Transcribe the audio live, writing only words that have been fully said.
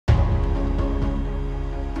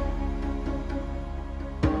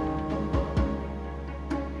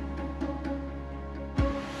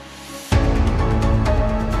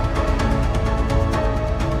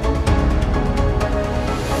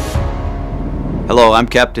Hello, I'm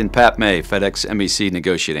Captain Pat May, FedEx MEC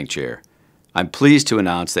Negotiating Chair. I'm pleased to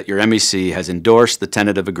announce that your MEC has endorsed the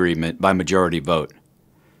tentative agreement by majority vote.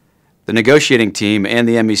 The negotiating team and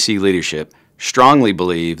the MEC leadership strongly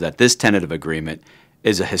believe that this tentative agreement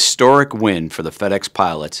is a historic win for the FedEx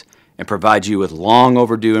pilots and provides you with long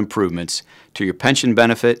overdue improvements to your pension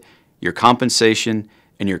benefit, your compensation,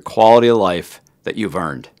 and your quality of life that you've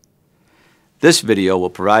earned. This video will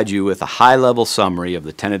provide you with a high-level summary of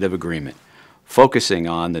the tentative agreement, focusing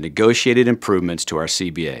on the negotiated improvements to our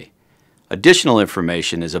CBA. Additional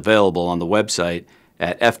information is available on the website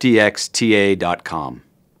at fdxta.com.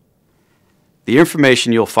 The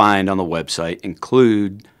information you'll find on the website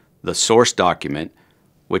include the source document,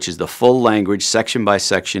 which is the full language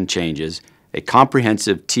section-by-section changes, a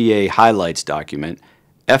comprehensive TA highlights document,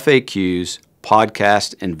 FAQs,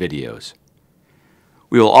 podcasts, and videos.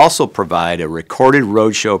 We will also provide a recorded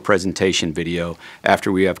roadshow presentation video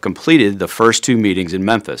after we have completed the first two meetings in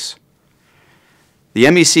Memphis. The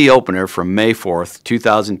MEC opener from May 4th,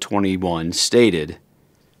 2021 stated,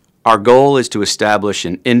 "Our goal is to establish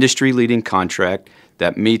an industry-leading contract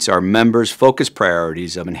that meets our members' focused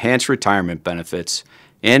priorities of enhanced retirement benefits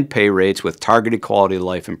and pay rates with targeted quality of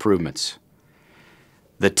life improvements."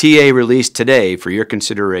 The TA released today for your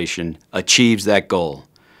consideration achieves that goal.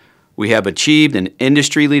 We have achieved an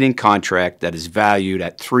industry-leading contract that is valued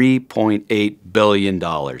at $3.8 billion.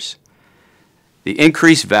 The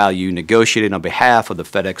increased value negotiated on behalf of the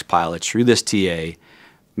FedEx pilots through this TA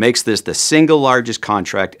makes this the single largest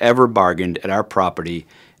contract ever bargained at our property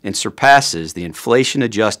and surpasses the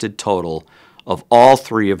inflation-adjusted total of all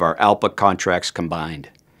three of our ALPA contracts combined.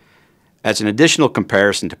 As an additional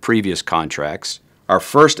comparison to previous contracts, our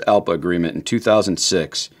first ALPA agreement in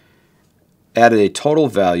 2006 added a total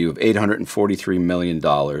value of $843 million,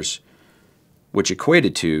 which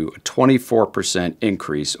equated to a 24%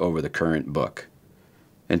 increase over the current book.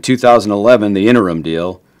 In 2011, the interim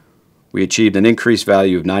deal, we achieved an increased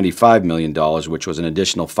value of $95 million, which was an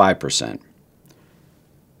additional 5%.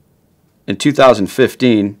 In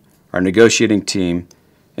 2015, our negotiating team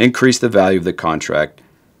increased the value of the contract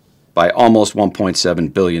by almost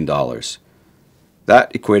 $1.7 billion.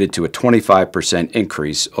 That equated to a 25%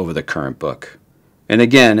 increase over the current book. And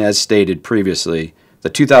again, as stated previously, the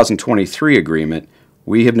 2023 agreement,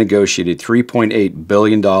 we have negotiated $3.8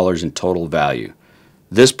 billion in total value.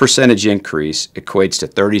 This percentage increase equates to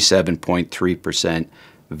 37.3%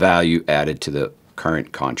 value added to the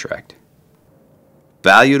current contract.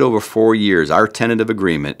 Valued over 4 years, our tentative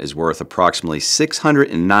agreement is worth approximately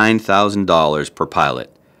 $609,000 per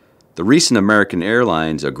pilot. The recent American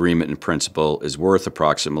Airlines agreement in principle is worth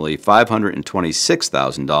approximately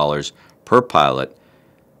 $526,000 per pilot,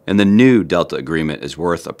 and the new Delta agreement is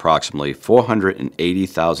worth approximately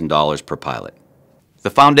 $480,000 per pilot. The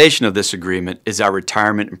foundation of this agreement is our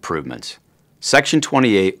retirement improvements. Section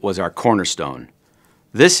 28 was our cornerstone.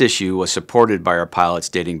 This issue was supported by our pilots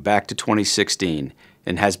dating back to 2016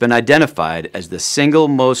 and has been identified as the single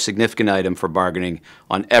most significant item for bargaining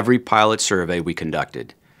on every pilot survey we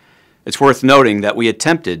conducted. It's worth noting that we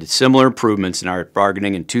attempted similar improvements in our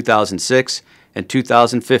bargaining in 2006 and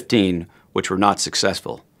 2015, which were not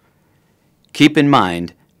successful. Keep in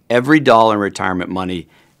mind, every dollar in retirement money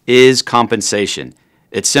is compensation.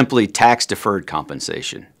 It's simply tax-deferred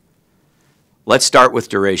compensation. Let's start with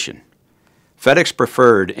duration. FedEx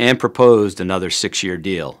preferred and proposed another 6-year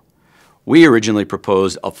deal. We originally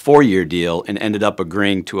proposed a 4-year deal and ended up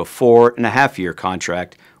agreeing to a 4.5-year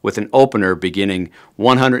contract with an opener beginning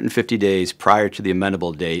 150 days prior to the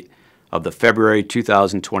amendable date of the February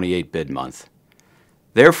 2028 bid month.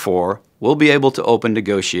 Therefore, we'll be able to open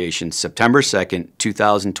negotiations September 2nd,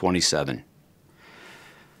 2027.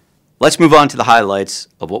 Let's move on to the highlights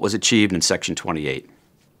of what was achieved in Section 28.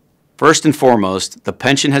 First and foremost, the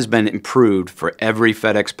pension has been improved for every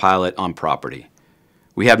FedEx pilot on property.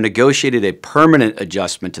 We have negotiated a permanent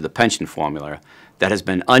adjustment to the pension formula that has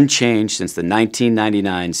been unchanged since the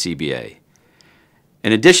 1999 CBA.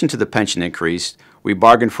 In addition to the pension increase, we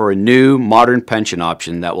bargained for a new, modern pension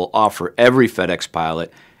option that will offer every FedEx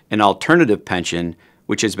pilot an alternative pension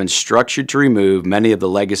which has been structured to remove many of the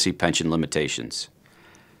legacy pension limitations.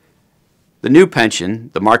 The new pension,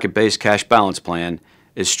 the market-based cash balance plan,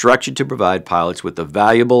 is structured to provide pilots with a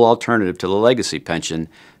valuable alternative to the legacy pension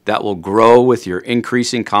that will grow with your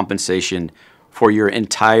increasing compensation for your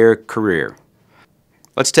entire career.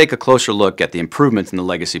 Let's take a closer look at the improvements in the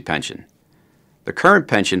legacy pension. The current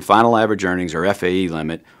pension final average earnings, or FAE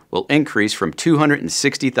limit, will increase from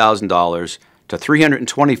 $260,000 to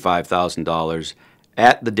 $325,000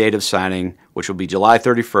 at the date of signing, which will be July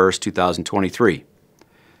 31st, 2023.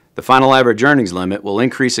 The final average earnings limit will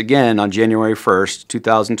increase again on January 1st,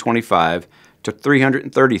 2025 to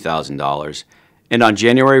 $330,000, and on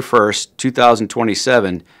January 1st,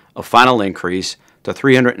 2027, a final increase to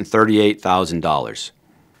 $338,000.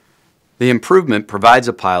 The improvement provides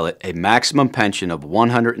a pilot a maximum pension of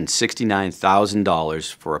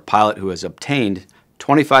 $169,000 for a pilot who has obtained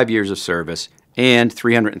 25 years of service and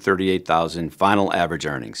 $338,000 final average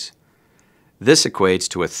earnings. This equates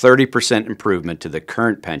to a 30% improvement to the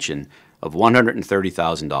current pension of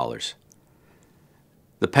 $130,000.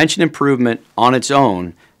 The pension improvement on its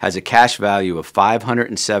own has a cash value of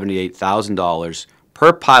 $578,000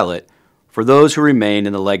 per pilot for those who remain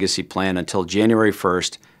in the legacy plan until January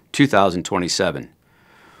 1st, 2027.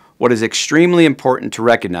 What is extremely important to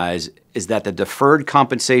recognize is that the deferred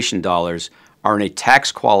compensation dollars are in a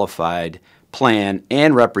tax-qualified plan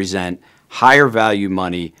and represent higher value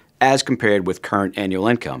money as compared with current annual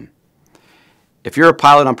income. If you're a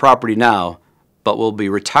pilot on property now, but will be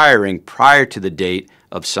retiring prior to the date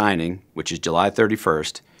of signing, which is July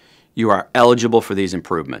 31st, you are eligible for these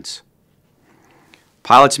improvements.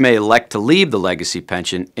 Pilots may elect to leave the legacy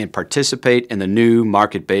pension and participate in the new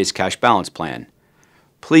market-based cash balance plan.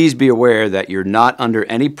 Please be aware that you're not under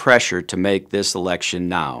any pressure to make this election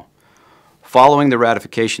now. Following the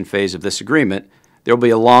ratification phase of this agreement, there will be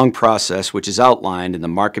a long process which is outlined in the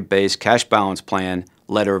market-based cash balance plan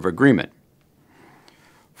letter of agreement.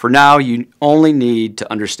 For now, you only need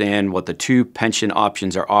to understand what the two pension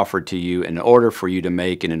options are offered to you in order for you to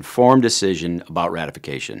make an informed decision about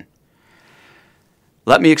ratification.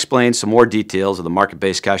 Let me explain some more details of the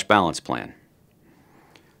market-based cash balance plan.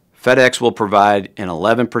 FedEx will provide an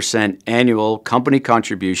 11% annual company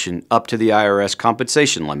contribution up to the IRS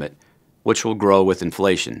compensation limit, which will grow with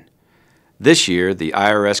inflation. This year, the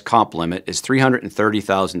IRS comp limit is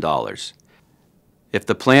 $330,000. If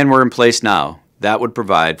the plan were in place now, that would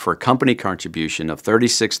provide for a company contribution of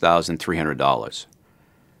 $36,300.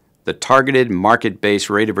 The targeted market-based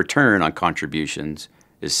rate of return on contributions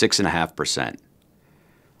is 6.5%.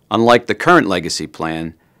 Unlike the current legacy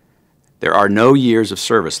plan, there are no years of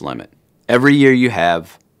service limit. Every year you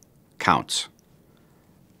have counts.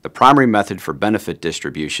 The primary method for benefit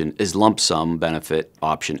distribution is lump sum benefit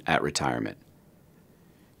option at retirement.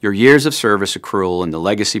 Your years of service accrual in the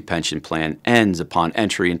legacy pension plan ends upon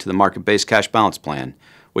entry into the market-based cash balance plan,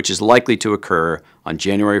 which is likely to occur on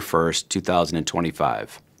January 1st,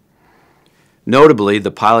 2025. Notably,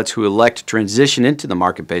 the pilots who elect to transition into the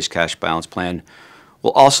market-based cash balance plan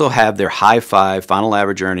will also have their high-five final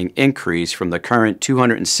average earning increase from the current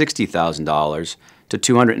 $260,000 to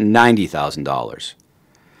 $290,000.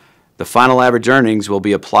 The final average earnings will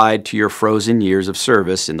be applied to your frozen years of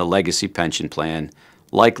service in the legacy pension plan,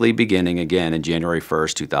 likely beginning again in January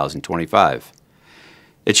 1st, 2025.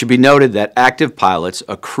 It should be noted that active pilots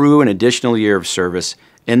accrue an additional year of service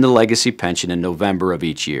in the legacy pension in November of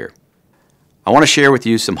each year. I want to share with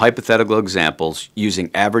you some hypothetical examples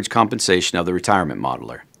using average compensation of the retirement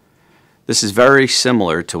modeler. This is very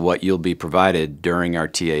similar to what you'll be provided during our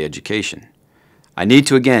TA education. I need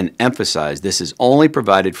to again emphasize this is only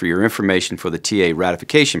provided for your information for the TA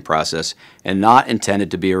ratification process and not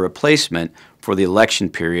intended to be a replacement for the election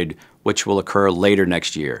period, which will occur later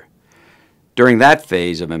next year. During that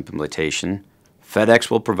phase of implementation,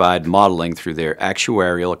 FedEx will provide modeling through their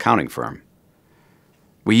actuarial accounting firm.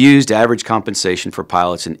 We used average compensation for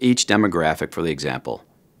pilots in each demographic for the example.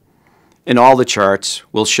 In all the charts,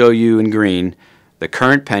 we'll show you in green the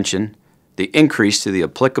current pension, the increase to the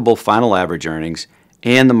applicable final average earnings,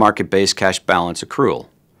 and the market-based cash balance accrual.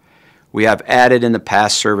 We have added in the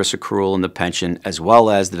past service accrual in the pension as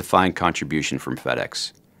well as the defined contribution from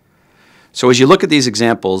FedEx. So as you look at these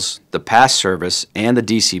examples, the past service and the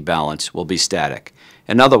DC balance will be static.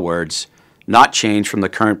 In other words, not changed from the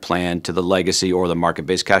current plan to the legacy or the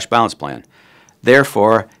market-based cash balance plan.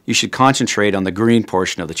 Therefore, you should concentrate on the green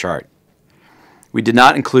portion of the chart. We did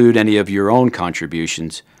not include any of your own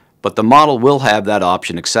contributions, but the model will have that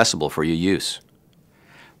option accessible for your use.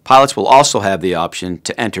 Pilots will also have the option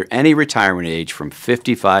to enter any retirement age from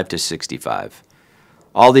 55 to 65.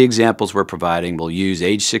 All the examples we're providing will use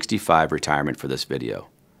age 65 retirement for this video.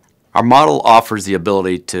 Our model offers the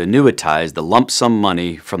ability to annuitize the lump sum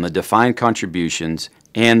money from the defined contributions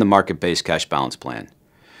and the market-based cash balance plan.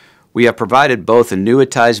 We have provided both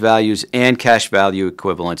annuitized values and cash value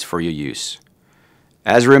equivalents for your use.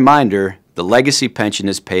 As a reminder, the legacy pension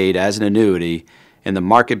is paid as an annuity, and the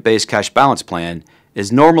market-based cash balance plan is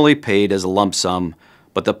normally paid as a lump sum,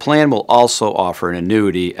 but the plan will also offer an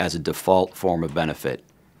annuity as a default form of benefit.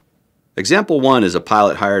 Example 1 is a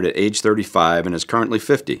pilot hired at age 35 and is currently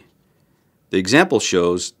 50. The example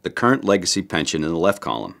shows the current legacy pension in the left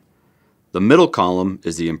column. The middle column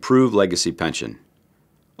is the improved legacy pension.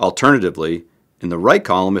 Alternatively, in the right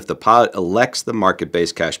column, if the pilot elects the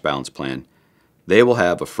market-based cash balance plan, they will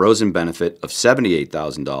have a frozen benefit of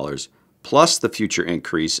 $78,000 plus the future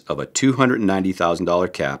increase of a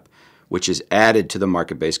 $290,000 cap, which is added to the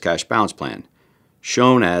market-based cash balance plan,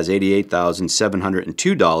 shown as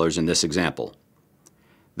 $88,702 in this example.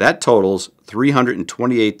 That totals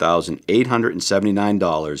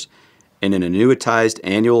 $328,879 in an annuitized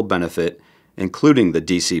annual benefit, including the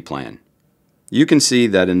DC plan. You can see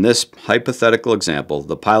that in this hypothetical example,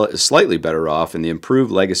 the pilot is slightly better off in the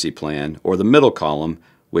improved legacy plan, or the middle column,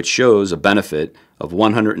 which shows a benefit of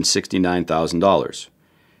 $169,000.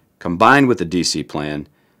 Combined with the DC plan,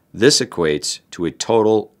 this equates to a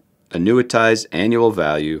total annuitized annual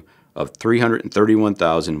value of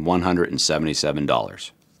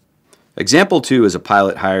 $331,177. Example 2 is a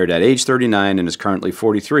pilot hired at age 39 and is currently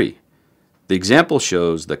 43. The example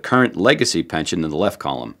shows the current legacy pension in the left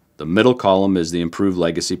column. The middle column is the improved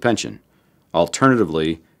legacy pension.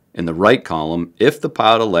 Alternatively, in the right column, if the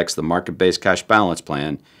pilot elects the market-based cash balance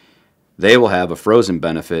plan, they will have a frozen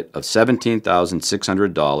benefit of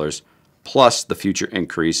 $17,600 plus the future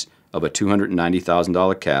increase of a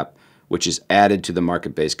 $290,000 cap, which is added to the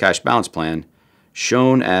market-based cash balance plan,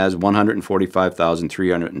 shown as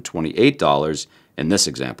 $145,328 in this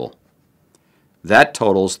example. That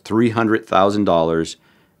totals $300,000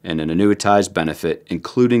 in an annuitized benefit,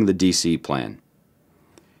 including the DC plan.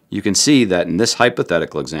 You can see that in this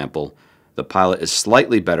hypothetical example, the pilot is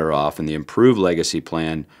slightly better off in the improved legacy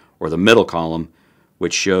plan, or the middle column,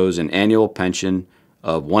 which shows an annual pension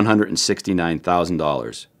of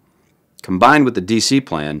 $169,000. Combined with the DC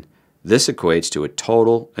plan, this equates to a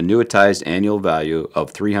total annuitized annual value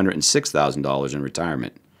of $306,000 in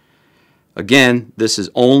retirement. Again, this is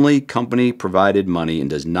only company-provided money and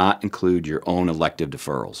does not include your own elective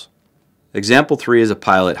deferrals. Example 3 is a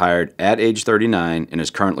pilot hired at age 39 and is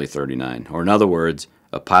currently 39, or in other words,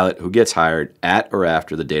 a pilot who gets hired at or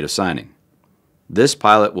after the date of signing. This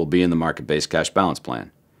pilot will be in the market-based cash balance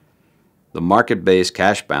plan. The market-based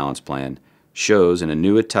cash balance plan shows an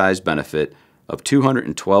annuitized benefit of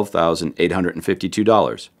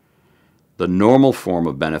 $212,852. The normal form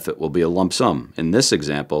of benefit will be a lump sum. In this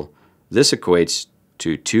example, this equates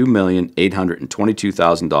to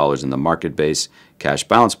 $2,822,000 in the market-based cash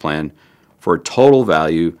balance plan for a total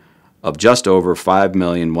value of just over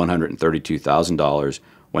 $5,132,000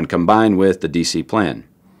 when combined with the DC plan.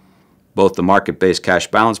 Both the market-based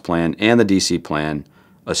cash balance plan and the DC plan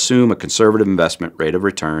assume a conservative investment rate of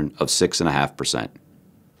return of 6.5%.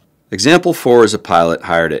 Example 4 is a pilot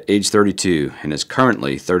hired at age 32 and is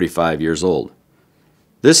currently 35 years old.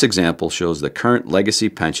 This example shows the current legacy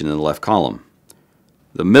pension in the left column.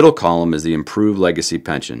 The middle column is the improved legacy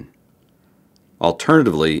pension.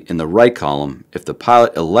 Alternatively, in the right column, if the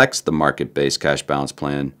pilot elects the market-based cash balance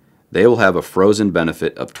plan, they will have a frozen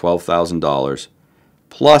benefit of $12,000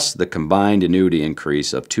 plus the combined annuity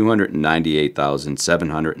increase of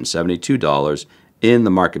 $298,772 in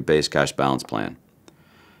the market-based cash balance plan.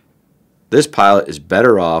 This pilot is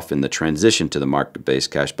better off in the transition to the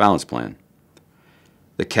market-based cash balance plan.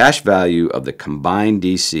 The cash value of the combined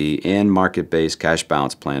DC and market-based cash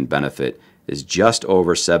balance plan benefit is just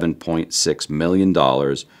over $7.6 million,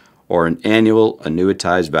 or an annual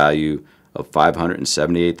annuitized value of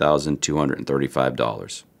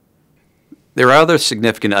 $578,235. There are other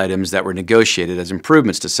significant items that were negotiated as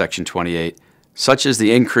improvements to Section 28, such as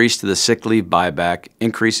the increase to the sick leave buyback,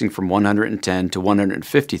 increasing from $110,000 to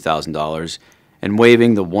 $150,000, and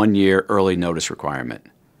waiving the one-year early notice requirement.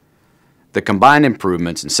 The combined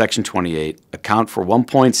improvements in Section 28 account for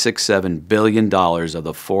 $1.67 billion of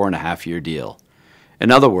the 4.5-year deal.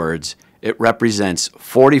 In other words, it represents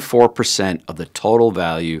 44% of the total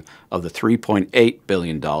value of the $3.8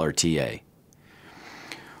 billion TA.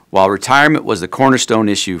 While retirement was the cornerstone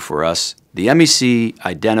issue for us, the MEC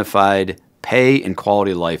identified pay and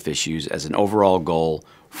quality of life issues as an overall goal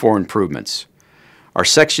for improvements. Our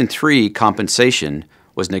Section 3 compensation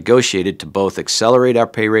was negotiated to both accelerate our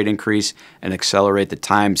pay rate increase and accelerate the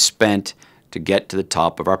time spent to get to the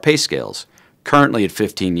top of our pay scales, currently at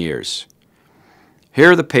 15 years.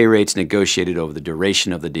 Here are the pay rates negotiated over the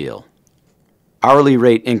duration of the deal. Hourly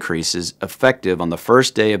rate increases effective on the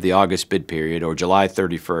first day of the August bid period, or July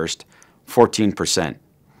 31st, 14%.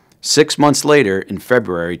 6 months later, in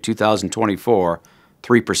February 2024,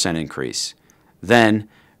 3% increase. Then,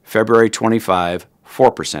 February 25,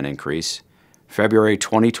 4% increase. February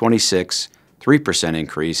 2026, 3%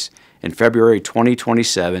 increase. In February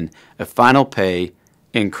 2027, a final pay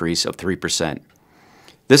increase of 3%.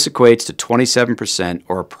 This equates to 27%,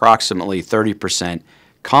 or approximately 30%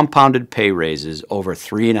 compounded pay raises over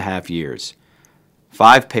 3.5 years,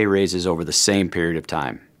 5 pay raises over the same period of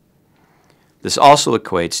time. This also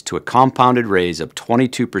equates to a compounded raise of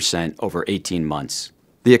 22% over 18 months.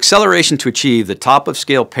 The acceleration to achieve the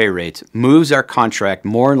top-of-scale pay rates moves our contract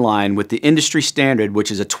more in line with the industry standard,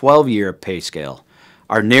 which is a 12-year pay scale.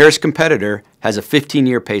 Our nearest competitor has a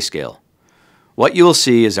 15-year pay scale. What you will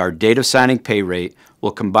see is our date of signing pay rate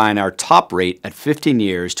will combine our top rate at 15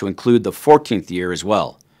 years to include the 14th year as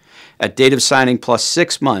well. At date of signing plus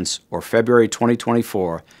 6 months, or February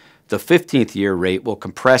 2024, the 15th year rate will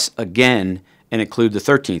compress again and include the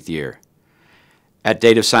 13th year. At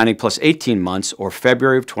date of signing plus 18 months, or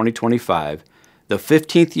February of 2025, the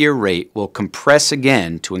 15th year rate will compress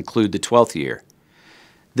again to include the 12th year.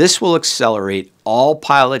 This will accelerate all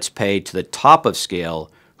pilots paid to the top of scale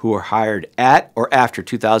who were hired at or after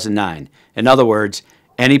 2009. In other words,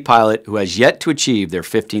 any pilot who has yet to achieve their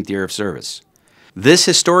 15th year of service. This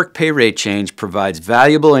historic pay rate change provides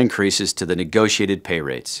valuable increases to the negotiated pay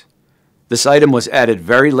rates. This item was added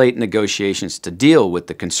very late in negotiations to deal with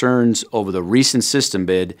the concerns over the recent system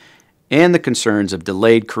bid and the concerns of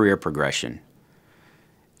delayed career progression.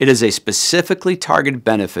 It is a specifically targeted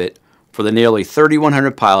benefit for the nearly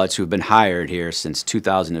 3,100 pilots who have been hired here since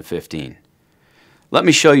 2015. Let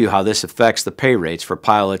me show you how this affects the pay rates for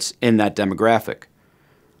pilots in that demographic.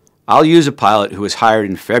 I'll use a pilot who was hired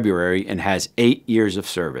in February and has 8 years of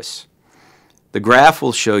service. The graph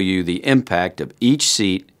will show you the impact of each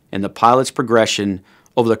seat and the pilot's progression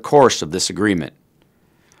over the course of this agreement.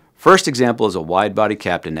 First example is a wide-body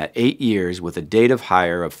captain at 8 years with a date of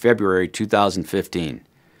hire of February 2015.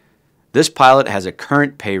 This pilot has a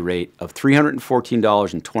current pay rate of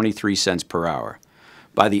 $314.23 per hour.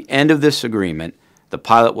 By the end of this agreement, the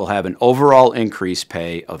pilot will have an overall increased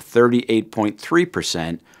pay of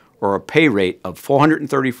 38.3%, or a pay rate of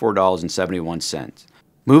 $434.71.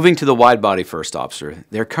 Moving to the wide-body first officer,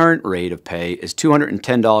 their current rate of pay is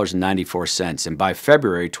 $210.94, and by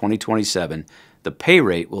February 2027, the pay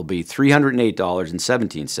rate will be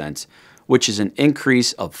 $308.17, which is an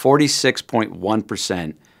increase of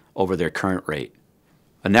 46.1% over their current rate.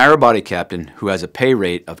 A narrow-body captain who has a pay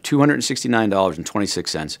rate of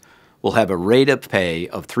 $269.26 will have a rate of pay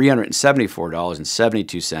of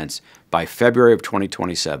 $374.72 by February of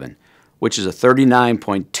 2027, which is a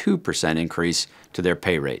 39.2% increase to their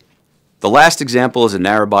pay rate. The last example is a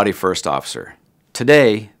narrow-body first officer.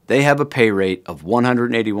 Today, they have a pay rate of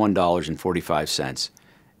 $181.45,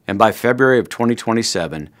 and by February of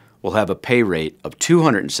 2027, will have a pay rate of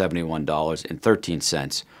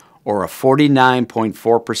 $271.13, or a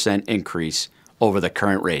 49.4% increase over the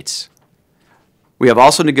current rates. We have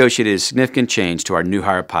also negotiated a significant change to our new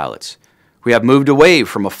hire pilots. We have moved away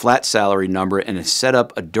from a flat salary number and have set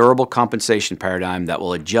up a durable compensation paradigm that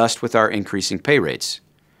will adjust with our increasing pay rates.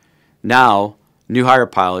 Now, new hire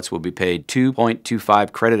pilots will be paid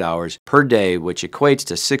 2.25 credit hours per day, which equates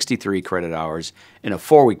to 63 credit hours in a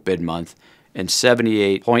 4-week bid month and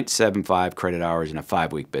 78.75 credit hours in a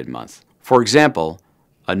 5-week bid month. For example,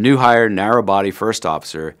 a new hire narrow-body first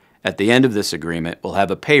officer at the end of this agreement will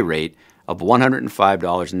have a pay rate of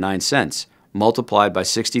 $105.09, multiplied by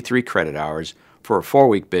 63 credit hours for a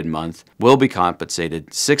 4-week bid month, will be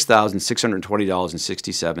compensated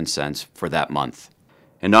 $6,620.67 for that month.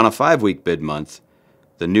 And on a 5-week bid month,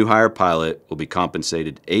 the new hire pilot will be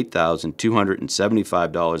compensated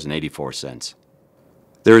 $8,275.84.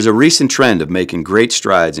 There is a recent trend of making great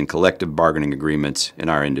strides in collective bargaining agreements in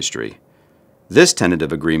our industry. This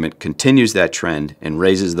tentative agreement continues that trend and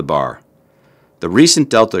raises the bar. The recent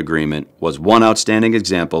Delta agreement was one outstanding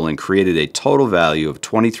example and created a total value of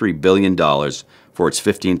 $23 billion for its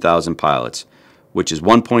 15,000 pilots, which is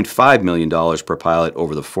 $1.5 million per pilot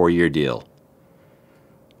over the 4-year deal.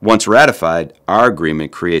 Once ratified, our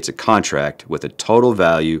agreement creates a contract with a total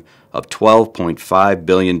value of $12.5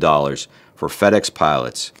 billion for FedEx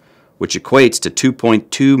pilots, which equates to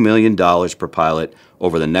 $2.2 million per pilot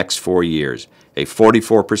over the next 4 years, a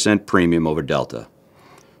 44% premium over Delta.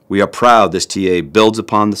 We are proud this TA builds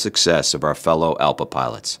upon the success of our fellow ALPA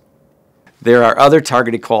pilots. There are other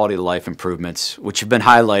targeted quality of life improvements which have been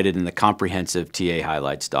highlighted in the comprehensive TA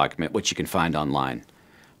highlights document, which you can find online.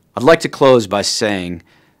 I'd like to close by saying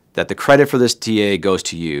that the credit for this TA goes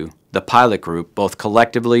to you, the pilot group, both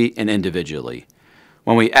collectively and individually.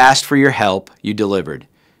 When we asked for your help, you delivered.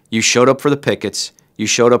 You showed up for the pickets, you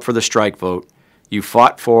showed up for the strike vote, you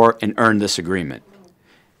fought for and earned this agreement.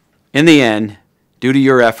 In the end, due to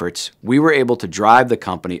your efforts, we were able to drive the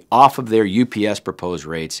company off of their UPS proposed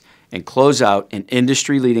rates and close out an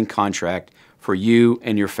industry-leading contract for you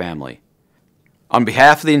and your family. On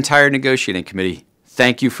behalf of the entire negotiating committee,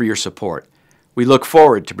 thank you for your support. We look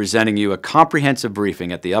forward to presenting you a comprehensive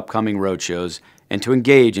briefing at the upcoming roadshows and to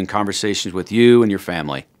engage in conversations with you and your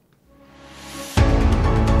family.